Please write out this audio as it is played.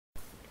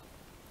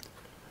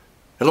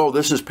Hello,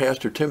 this is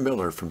Pastor Tim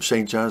Mueller from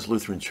St. John's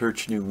Lutheran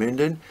Church, New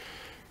Minden,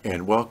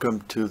 and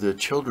welcome to the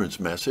children's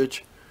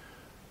message.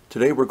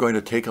 Today we're going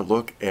to take a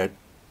look at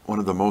one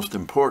of the most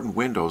important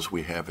windows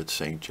we have at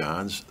St.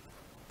 John's,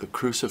 the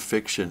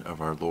Crucifixion of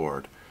our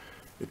Lord.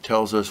 It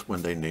tells us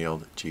when they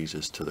nailed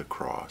Jesus to the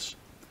cross.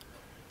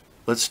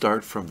 Let's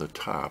start from the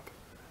top,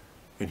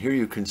 and here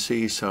you can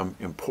see some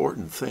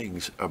important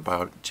things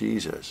about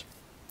Jesus.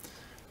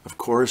 Of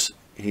course,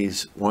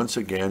 he's once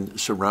again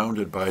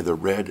surrounded by the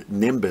red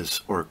nimbus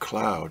or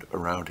cloud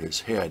around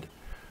his head,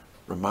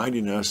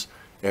 reminding us,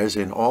 as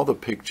in all the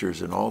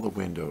pictures and all the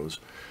windows,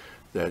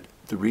 that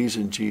the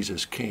reason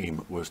Jesus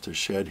came was to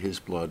shed his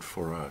blood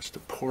for us, to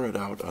pour it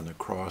out on the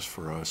cross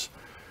for us,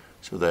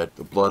 so that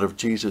the blood of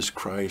Jesus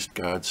Christ,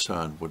 God's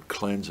Son, would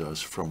cleanse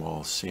us from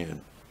all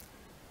sin.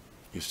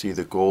 You see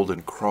the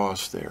golden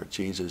cross there.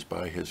 Jesus,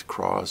 by his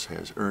cross,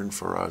 has earned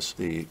for us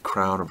the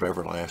crown of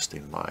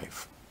everlasting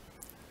life.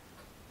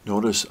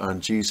 Notice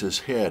on Jesus'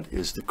 head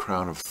is the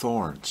crown of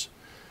thorns.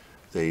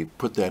 They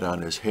put that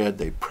on his head,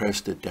 they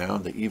pressed it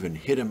down, they even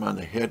hit him on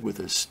the head with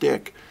a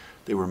stick.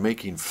 They were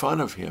making fun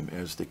of him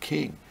as the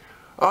king.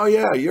 Oh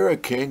yeah, you're a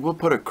king, we'll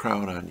put a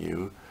crown on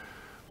you.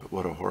 But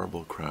what a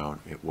horrible crown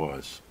it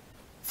was.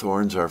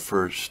 Thorns are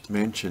first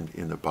mentioned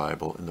in the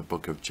Bible in the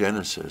book of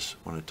Genesis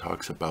when it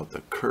talks about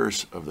the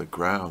curse of the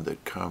ground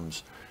that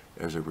comes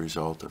as a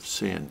result of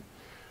sin.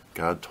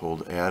 God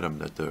told Adam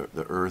that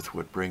the earth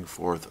would bring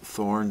forth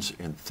thorns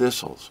and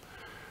thistles,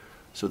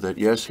 so that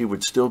yes, he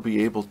would still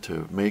be able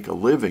to make a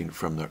living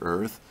from the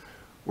earth,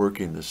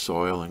 working the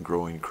soil and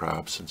growing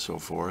crops and so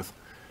forth,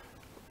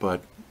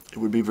 but it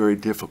would be very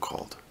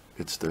difficult.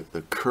 It's the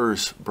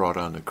curse brought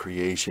on the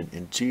creation,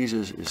 and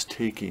Jesus is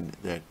taking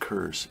that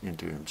curse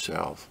into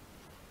himself.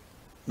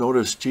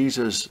 Notice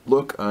Jesus'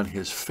 look on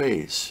his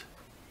face.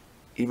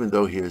 Even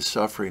though he is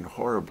suffering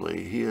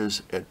horribly, he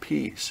is at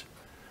peace.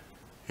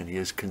 And he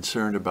is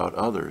concerned about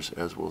others,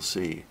 as we'll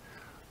see,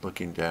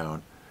 looking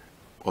down.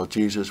 While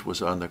Jesus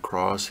was on the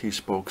cross, he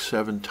spoke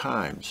 7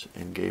 times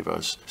and gave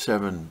us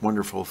 7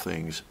 wonderful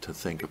things to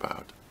think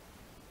about.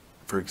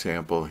 For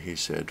example, he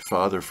said,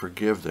 "Father,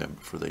 forgive them,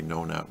 for they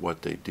know not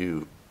what they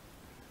do."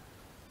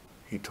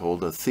 He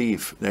told a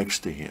thief next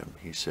to him,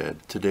 he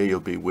said, "Today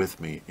you'll be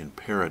with me in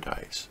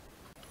paradise."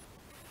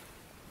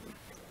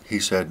 He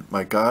said,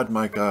 my God,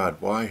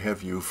 why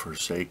have you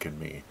forsaken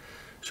me?"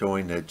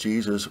 Showing that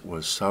Jesus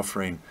was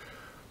suffering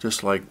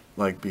just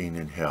like being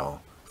in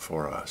hell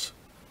for us.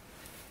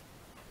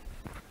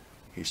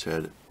 He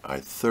said,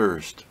 "I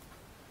thirst."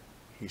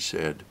 He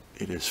said,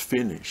 "It is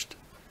finished."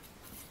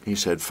 He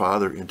said,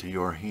 "Father, into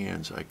your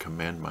hands I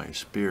commend my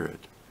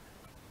spirit."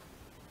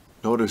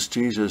 Notice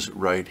Jesus'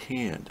 right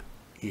hand.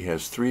 He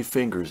has 3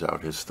 fingers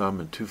out, his thumb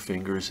and 2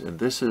 fingers, and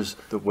this is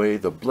the way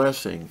the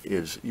blessing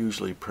is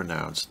usually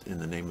pronounced, in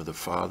the name of the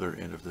Father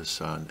and of the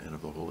Son and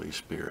of the Holy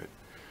Spirit,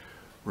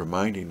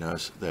 reminding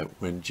us that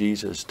when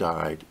Jesus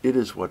died, it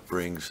is what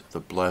brings the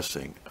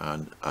blessing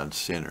on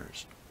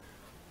sinners.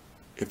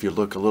 If you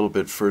look a little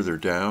bit further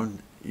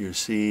down, you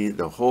see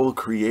the whole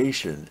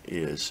creation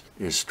is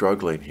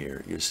struggling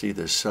here. You see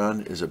the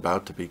sun is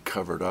about to be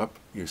covered up.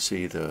 You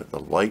see the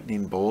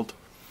lightning bolt.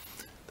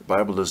 The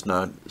Bible does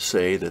not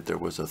say that there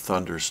was a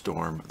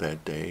thunderstorm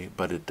that day,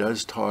 but it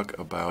does talk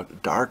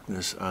about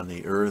darkness on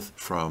the earth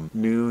from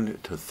noon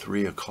to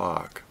 3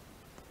 o'clock.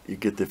 You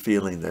get the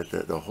feeling that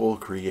the whole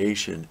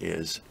creation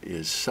is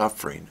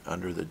suffering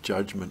under the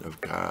judgment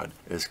of God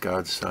as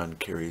God's Son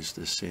carries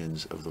the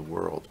sins of the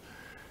world.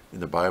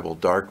 In the Bible,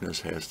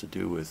 darkness has to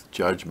do with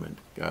judgment,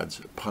 God's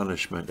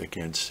punishment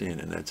against sin,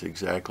 and that's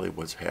exactly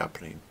what's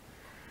happening.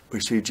 We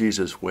see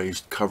Jesus'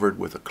 waist covered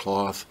with a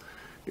cloth.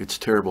 It's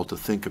terrible to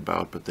think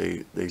about, but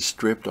they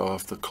stripped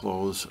off the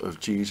clothes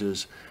of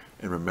Jesus.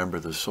 And remember,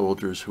 the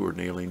soldiers who were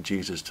nailing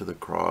Jesus to the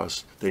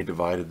cross, they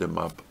divided them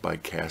up by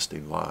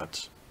casting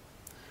lots.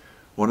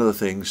 One of the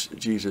things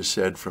Jesus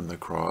said from the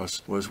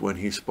cross was when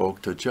he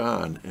spoke to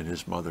John and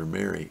his mother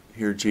Mary.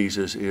 Here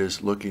Jesus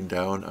is looking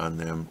down on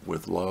them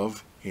with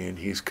love, and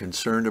he's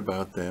concerned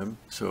about them.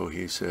 So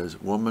he says,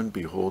 "Woman,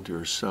 behold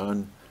your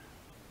son.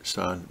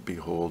 Son,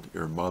 behold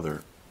your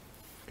mother."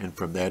 And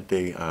from that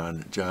day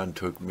on, John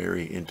took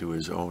Mary into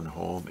his own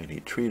home, and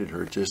he treated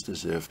her just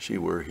as if she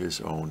were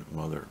his own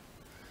mother.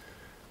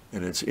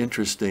 And it's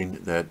interesting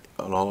that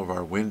on all of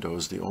our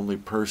windows, the only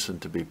person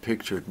to be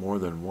pictured more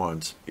than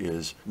once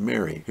is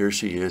Mary. Here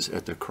she is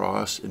at the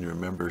cross, and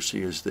remember,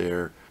 she is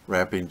there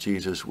wrapping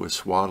Jesus with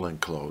swaddling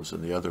clothes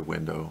in the other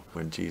window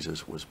when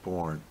Jesus was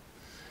born.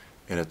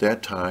 And at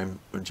that time,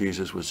 when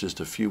Jesus was just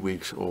a few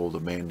weeks old, a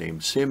man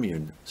named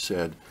Simeon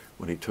said,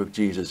 when he took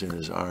Jesus in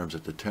his arms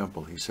at the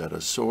temple, he said, "A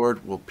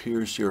sword will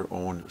pierce your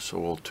own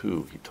soul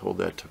too." He told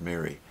that to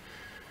Mary.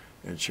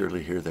 And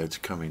surely here that's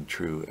coming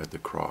true at the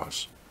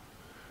cross.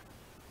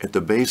 At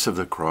the base of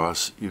the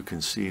cross, you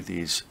can see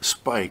these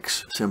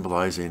spikes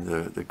symbolizing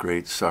the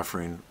great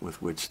suffering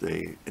with which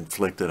they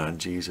inflicted on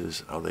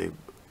Jesus, how they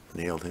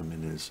nailed him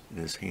in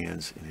his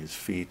hands and his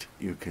feet.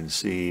 You can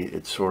see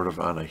it's sort of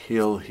on a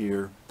hill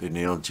here. They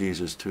nailed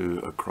Jesus to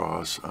a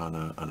cross on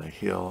a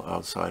hill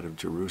outside of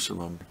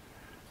Jerusalem.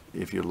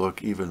 If you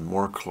look even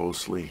more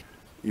closely,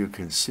 you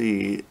can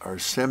see our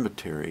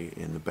cemetery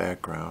in the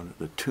background,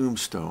 the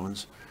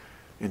tombstones,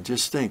 and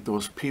just think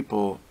those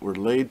people were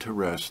laid to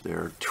rest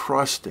there,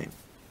 trusting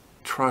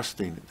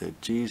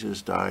that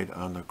Jesus died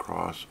on the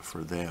cross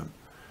for them,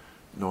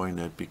 knowing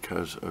that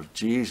because of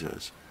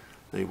Jesus,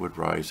 they would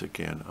rise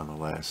again on the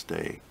last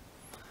day.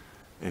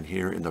 And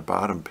here in the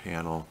bottom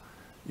panel,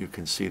 you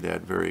can see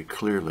that very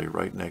clearly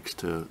right next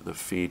to the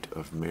feet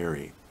of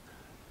Mary.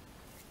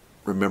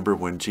 Remember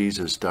when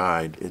Jesus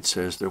died, it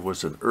says there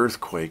was an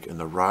earthquake and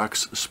the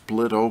rocks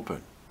split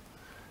open.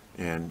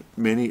 And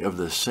many of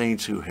the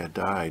saints who had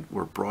died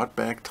were brought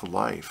back to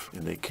life,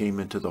 and they came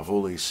into the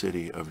holy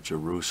city of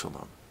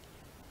Jerusalem.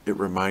 It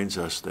reminds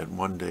us that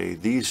one day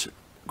these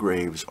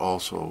graves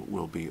also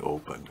will be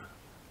opened,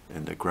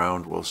 and the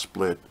ground will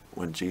split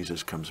when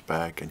Jesus comes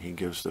back and he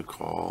gives the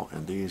call.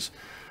 And these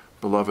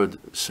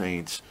beloved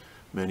saints,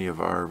 many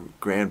of our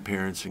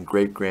grandparents and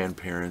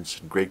great-grandparents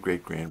and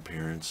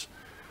great-great-grandparents,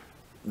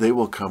 they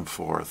will come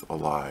forth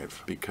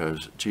alive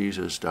because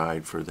Jesus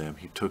died for them.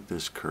 He took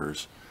this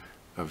curse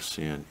of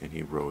sin and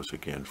he rose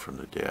again from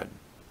the dead.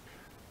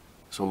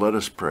 So let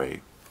us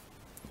pray.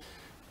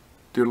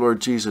 Dear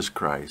Lord Jesus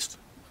Christ,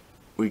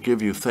 we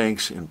give you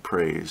thanks and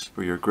praise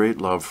for your great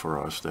love for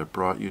us that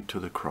brought you to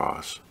the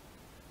cross.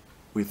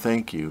 We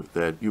thank you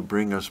that you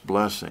bring us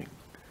blessing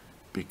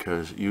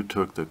because you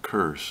took the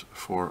curse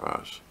for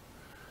us.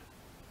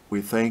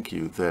 We thank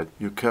you that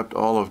you kept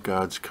all of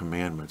God's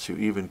commandments. You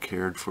even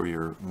cared for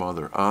your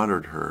mother,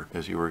 honored her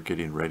as you were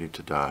getting ready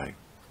to die.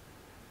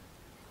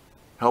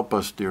 Help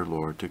us, dear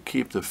Lord, to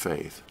keep the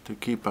faith, to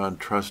keep on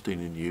trusting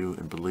in you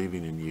and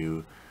believing in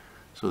you,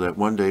 so that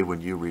one day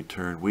when you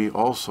return, we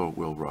also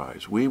will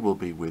rise. We will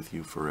be with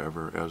you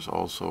forever, as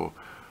also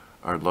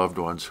our loved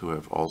ones who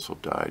have also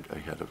died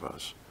ahead of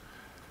us.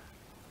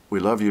 We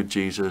love you,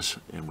 Jesus,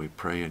 and we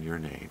pray in your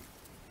name.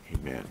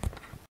 Amen.